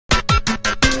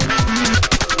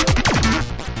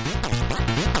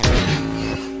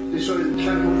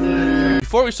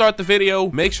before we start the video,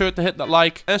 make sure to hit that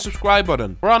like and subscribe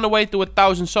button. We're on the way to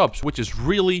 1,000 subs, which is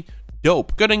really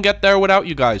dope. Couldn't get there without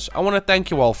you guys. I want to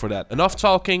thank you all for that. Enough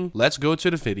talking, let's go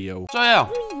to the video. So yeah,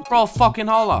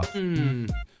 Brawlhalla.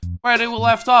 Where did we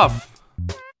left off?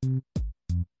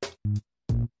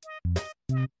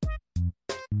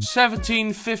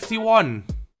 1751.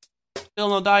 Still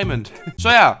no diamond. So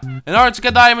yeah, in order to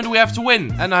get diamond we have to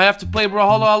win. And I have to play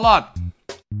Brawlhalla a lot.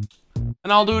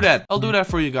 And I'll do that. I'll do that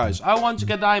for you guys. I want to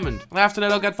get diamond. And after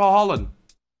that I'll get Brawlhalla.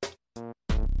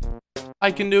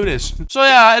 I can do this. So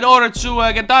yeah, in order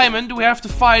to get diamond we have to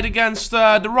fight against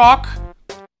the rock.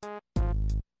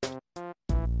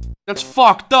 That's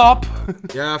fucked up.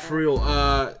 Yeah, for real.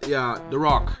 Yeah, the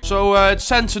rock. So it's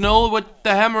Sentinel with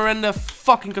the hammer and the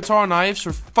fucking guitar knives,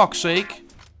 for fuck's sake.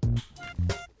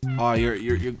 Oh,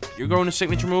 you're going to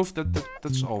signature move.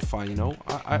 That's all fine, you know.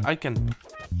 I can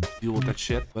deal with that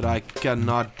shit, but I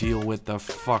cannot deal with the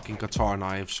fucking guitar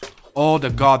knives all the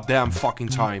goddamn fucking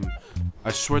time.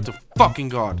 I swear to fucking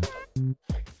God.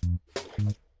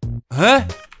 Huh?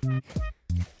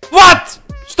 What?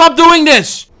 Stop doing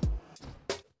this!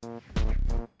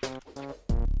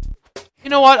 You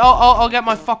know what? I'll get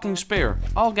my fucking spear.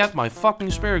 I'll get my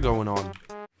fucking spear going on.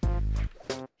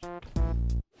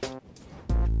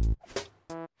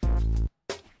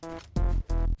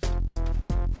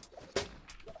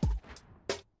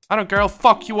 I don't care, I'll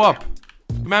fuck you up.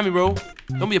 Come at me, bro.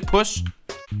 Don't be a puss.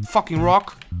 Fucking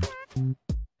rock.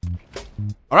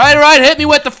 Alright, hit me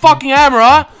with the fucking hammer,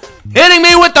 huh? Hitting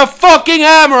me with the fucking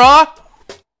hammer, huh?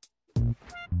 Come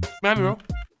at me, bro.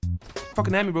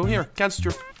 Fucking at me, bro. Here, cancel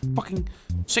your fucking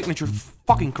signature.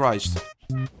 Fucking Christ.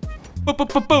 Boo.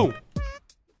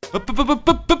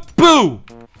 Boo.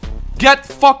 Get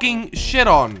fucking shit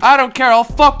on. I don't care, I'll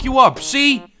fuck you up.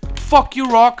 See? Fuck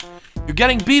you, rock. You're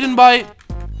getting beaten by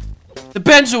the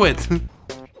benzoate.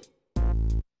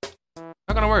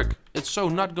 Not gonna work. It's so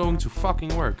not going to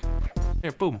fucking work.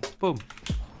 Here, boom. Boom.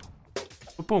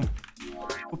 Boom.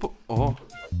 Boom. Oh.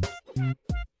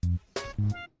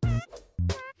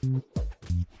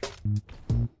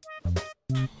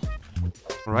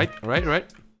 Alright.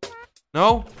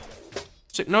 No?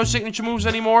 No signature moves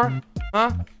anymore?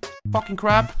 Huh? Fucking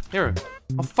crap. Here,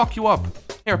 I'll fuck you up.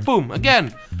 Here, boom,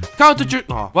 again. Counted your...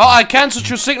 Oh. Well, I cancelled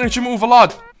your signature move a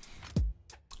lot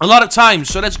of times,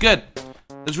 so that's good.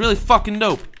 That's really fucking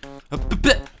dope. Not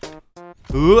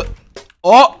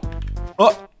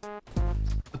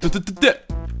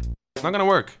gonna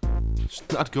work. It's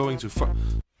not going to fuck.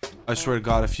 I swear to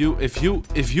God, if you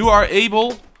are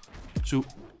able to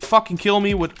fucking kill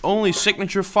me with only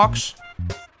signature fucks,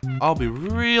 I'll be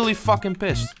really fucking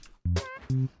pissed.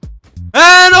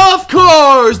 And of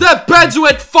course, that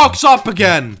benzoate fucks up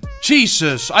again.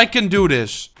 Jesus, I can do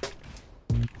this.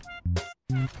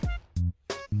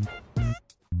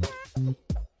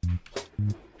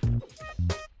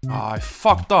 Oh, I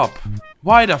fucked up.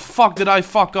 Why the fuck did I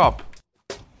fuck up?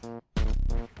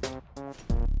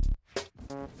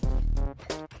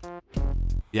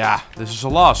 Yeah, this is a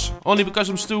loss. Only because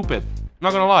I'm stupid.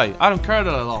 Not gonna lie. I don't care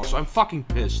that I lost. I'm fucking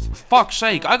pissed. For fuck's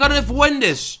sake. I gotta win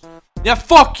this. Yeah,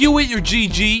 fuck you with your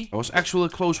GG. That was actually a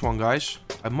close one, guys.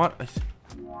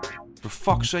 For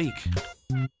fuck's sake.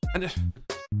 And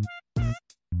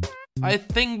I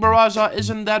think Brawlhalla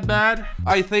isn't that bad.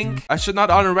 I think I should not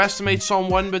underestimate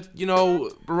someone, but you know,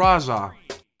 Brawlhalla.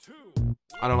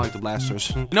 I don't like the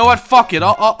blasters. You know what? Fuck it.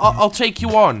 I'll take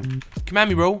you on. Come at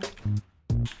me, bro.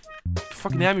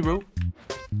 Fucking at me, bro.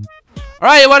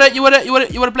 Alright, you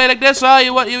wanna play like this, huh?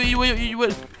 You wanna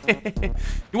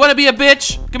be a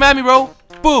bitch? Come at me, bro.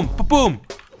 Boom, boom,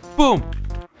 boom.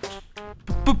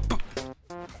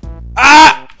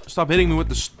 Ah! Stop hitting me with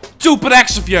the stupid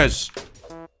axe of yours.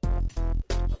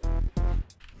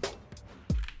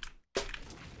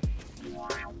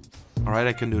 Alright,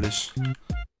 I can do this.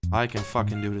 I can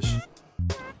fucking do this.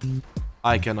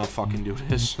 I cannot fucking do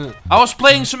this. I was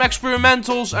playing some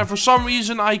experimentals and for some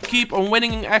reason I keep on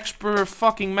winning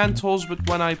fucking mentals, but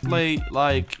when I play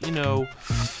like, you know,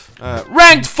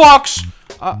 ranked fox,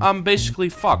 I'm basically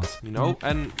fucked, you know,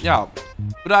 and yeah.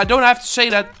 But I don't have to say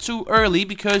that too early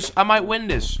because I might win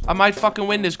this. I might fucking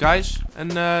win this, guys.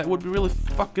 And it would be really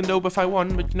fucking dope if I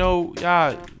won, but you know,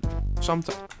 yeah,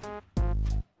 sometimes.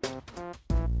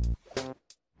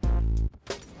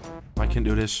 I can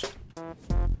do this.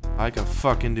 I can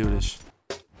fucking do this.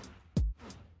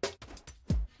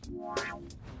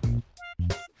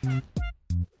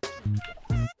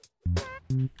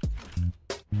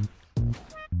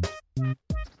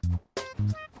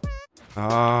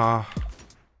 The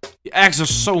axe does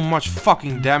so much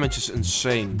fucking damage, it's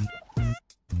insane.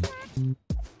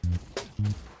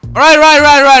 Right.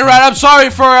 I'm sorry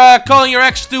for calling your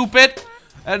ex stupid.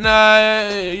 And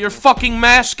your fucking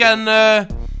mask and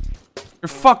your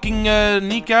fucking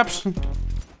kneecaps.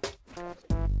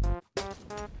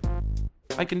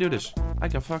 I can do this. I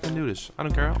can fucking do this. I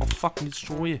don't care. I'll fucking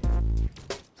destroy you.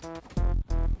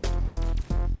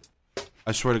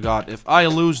 I swear to God, if I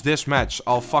lose this match,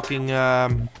 I'll fucking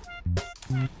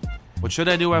what should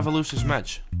I do if I lose this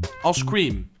match? I'll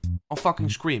scream. I'll fucking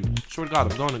scream. Swear to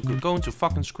God, I'm going to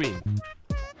fucking scream.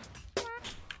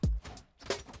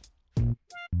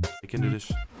 I can do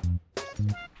this.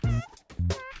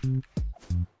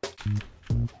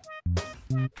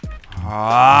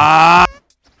 Ah!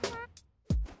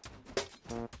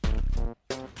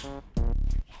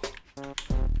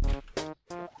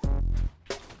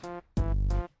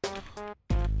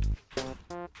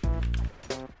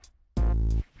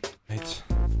 Wait.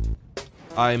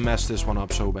 I messed this one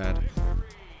up so bad.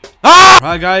 Ah!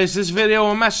 Right, guys, this video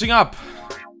I'm messing up.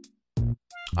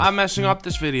 I'm messing up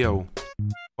this video.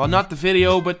 Well, not the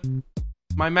video, but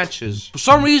my matches. For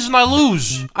some reason, I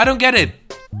lose. I don't get it.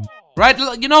 Right?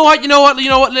 You know what?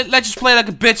 Let's just play like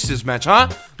a bitch this match, huh?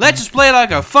 Let's just play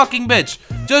like a fucking bitch.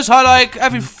 Just how like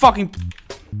every fucking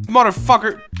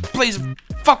motherfucker plays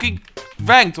fucking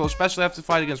ranked. Well, especially have to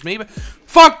fight against me, but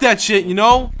fuck that shit, you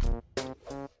know?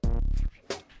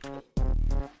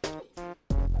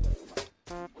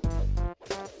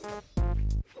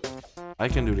 I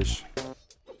can do this.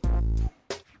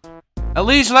 At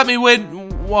least let me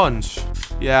win once.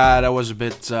 Yeah, that was a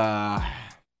bit, how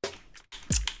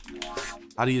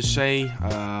do you say?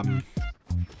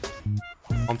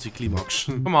 Anticlimax.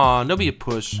 Come on, don't be a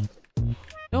puss.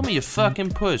 Don't be a fucking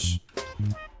puss.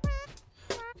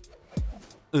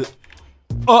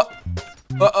 Oh,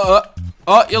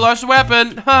 you lost the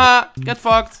weapon. Ha, get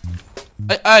fucked.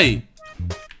 Hey.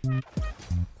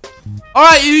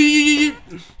 Alright,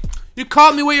 you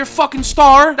caught me with your fucking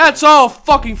star. That's all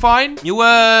fucking fine. You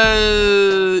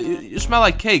smell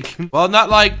like cake. Well, not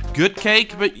like good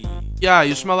cake, but yeah,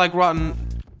 you smell like rotten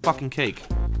fucking cake.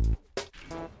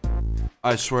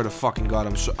 I swear to fucking God,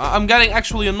 I'm getting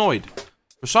actually annoyed.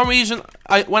 For some reason,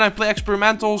 when I play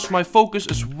experimentals, my focus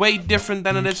is way different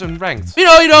than it is in ranked. You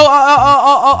know,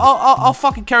 I'll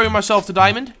fucking carry myself to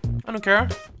diamond. I don't care.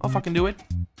 I'll fucking do it.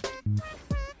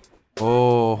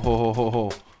 Oh, ho, ho, ho,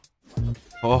 ho.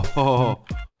 Oh, ho,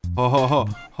 ho, ho, ho,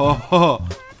 ho, ho,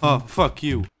 ho, fuck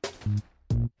you.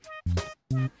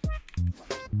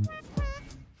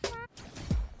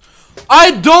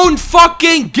 I don't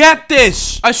fucking get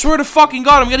this! I swear to fucking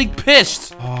God, I'm getting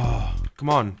pissed. Oh, come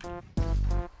on.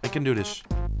 I can do this.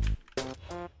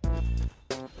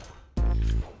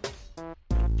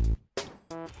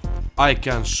 I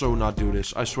can so not do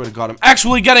this. I swear to God, I'm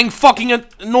actually getting fucking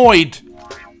annoyed.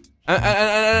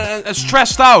 And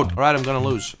stressed out. Alright, I'm gonna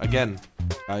lose. Again,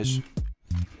 guys.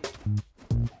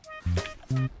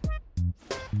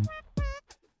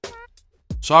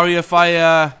 Sorry if I,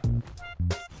 yeah.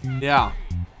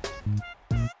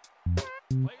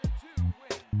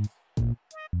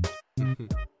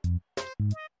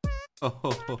 I'm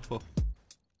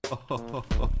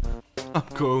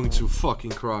going to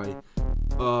fucking cry.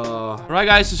 Alright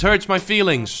guys, this hurts my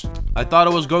feelings. I thought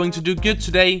I was going to do good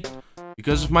today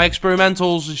because of my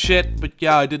experimentals and shit, but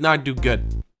yeah, I did not do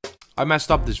good. I messed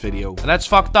up this video. And that's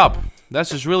fucked up. That's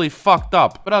just really fucked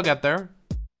up. But I'll get there.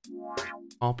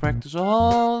 I'll practice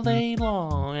all day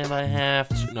long if I have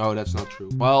to. No, that's not true.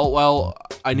 Well,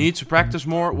 I need to practice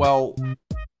more. Well,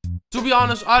 to be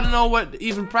honest, I don't know what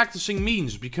even practicing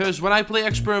means. Because when I play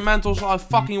experimentals, I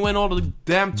fucking win all the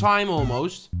damn time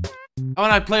almost. And when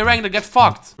I play ranked, I get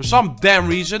fucked. For some damn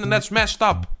reason, and that's messed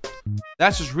up.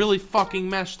 That's just really fucking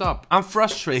messed up. I'm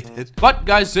frustrated. But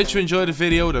guys, did you enjoy the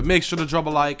video? Then make sure to drop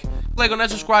a like. Click on that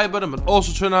subscribe button, but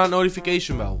also turn on the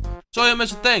notification bell. So you don't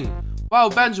miss a thing. Wow,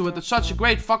 Benzo did such a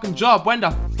great fucking job. When the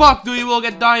fuck do you will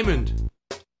get diamond?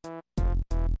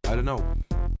 I don't know.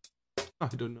 I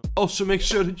don't know. Also make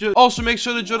sure to join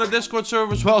the Discord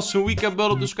server as well, so we can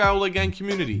build up the Skywall Gang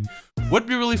community. Would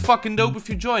be really fucking dope if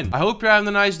you join. I hope you're having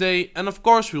a nice day, and of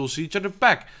course we will see each other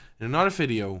back in another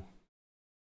video.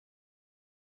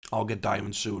 I'll get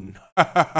diamond soon.